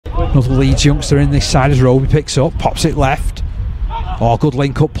Another Leeds youngster in this side as Roby picks up, pops it left. Oh, good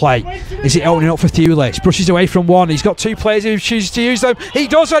link-up play. Is it opening up for Thewliss? Brushes away from one. He's got two players who chooses to use them. He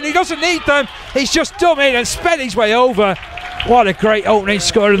doesn't need them. He's just dummied and sped his way over. What a great opening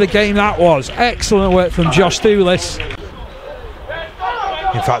score of the game that was. Excellent work from Josh Thewlis.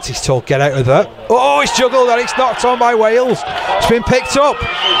 In fact, he's told get out of there. Oh, it's juggled and it's knocked on by Wales. It's been picked up.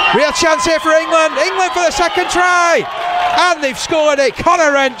 Real chance here for England. England for the second try. And they've scored it.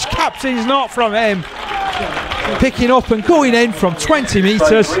 Conor Wrench, captain's knot from him. Picking up and going in from 20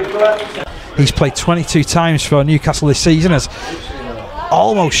 metres. He's played 22 times for Newcastle this season, as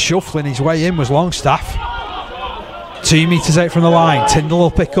almost shuffling his way in was Longstaff. 2 metres out from the line. Tyndall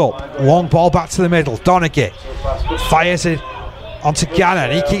will pick up. Long ball back to the middle. Donaghy fires it onto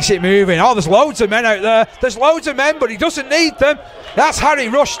Gannon. He keeps it moving. Oh, there's loads of men out there. There's loads of men, but he doesn't need them. That's Harry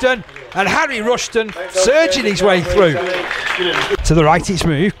Rushton. And Harry Rushton surging his way through. To the right it's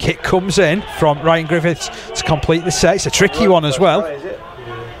moved. Kick comes in from Ryan Griffiths to complete the set. It's a tricky one as well.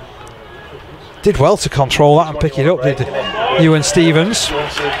 Did well to control that and pick it up, did Ewan Stevens.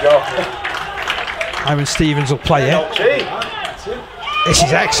 Ewan Stevens will play it. This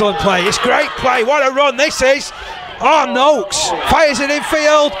is excellent play. It's great play. What a run this is. Oh, Nokes fires it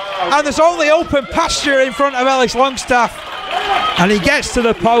infield, and there's only open pasture in front of Ellis Longstaff. And he gets to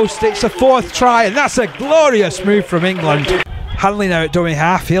the post. It's a 4th try, and that's a glorious move from England. Hanley now at dummy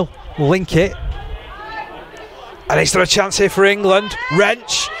half. He'll link it. And is there a chance here for England?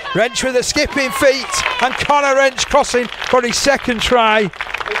 Wrench with the skipping feet, and Conor Wrench crossing for his 2nd try.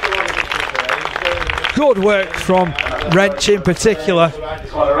 Good work from Wrench in particular.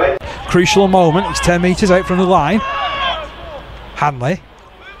 Crucial moment. It's 10 metres out from the line. Hanley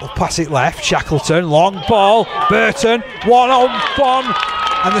will pass it left. Shackleton, long ball. Burton,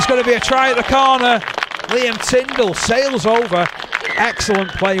 1-on-1, and there's going to be a try at the corner. Liam Tyndall sails over.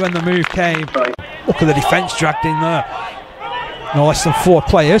 Excellent play when the move came. Look at the defence dragged in there. No less than 4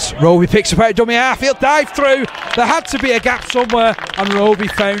 players. Roby picks up out of dummy half. He'll dive through. There had to be a gap somewhere, and Roby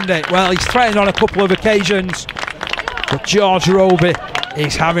found it. Well, he's threatened on a couple of occasions, but George Roby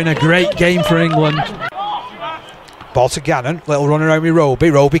is having a great game for England. Ball to Gannon. Little run around with Roby.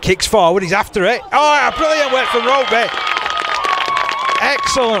 Roby kicks forward. He's after it. Oh, brilliant work from Roby.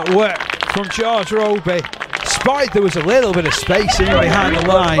 Excellent work from George Roby. Spotted there was a little bit of space in behind the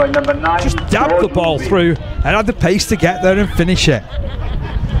line. Just dabbed the ball through and had the pace to get there and finish it.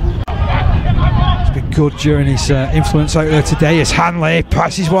 It's been good during his influence out there today as Hanley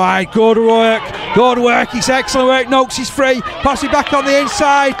passes wide. Good work. Good work. It's excellent work. Nokes is free. Pass it back on the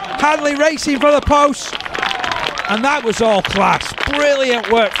inside. Hanley racing for the post. And that was all class.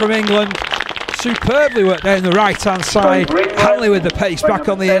 Brilliant work from England. Superbly worked down the right hand side. Hanley with the pace back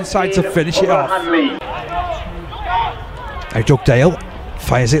on the inside to finish it off. Now Dugdale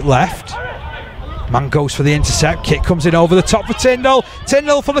fires it left. Man goes for the intercept. Kick comes in over the top for Tyndall.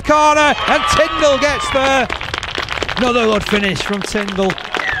 Tyndall for the corner, and Tyndall gets there. Another good finish from Tyndall.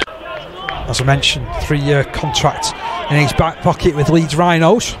 As I mentioned, 3-year contract in his back pocket with Leeds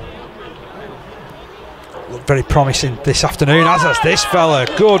Rhinos. Looked very promising this afternoon, as has this fella.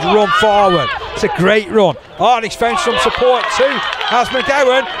 Good run forward. It's a great run. Oh, and he's found some support too, as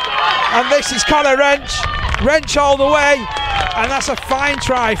McGowan. And this is Conor Wrench. Wrench all the way. And that's a fine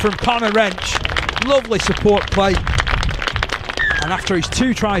try from Conor Wrench. Lovely support play. And after his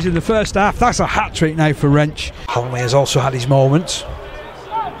 2 tries in the first half, that's a hat-trick now for Wrench. Hanley has also had his moments.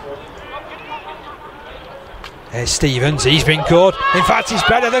 There's Stevens, he's been good. In fact, he's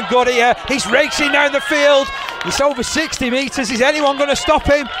better than good here. He's racing down the field. It's over 60 metres. Is anyone going to stop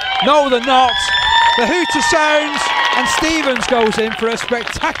him? No, they're not. The hooter sounds, and Stevens goes in for a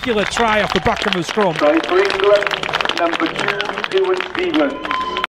spectacular try off the back of the scrum. Try for England, number 2, Ewan Stevens.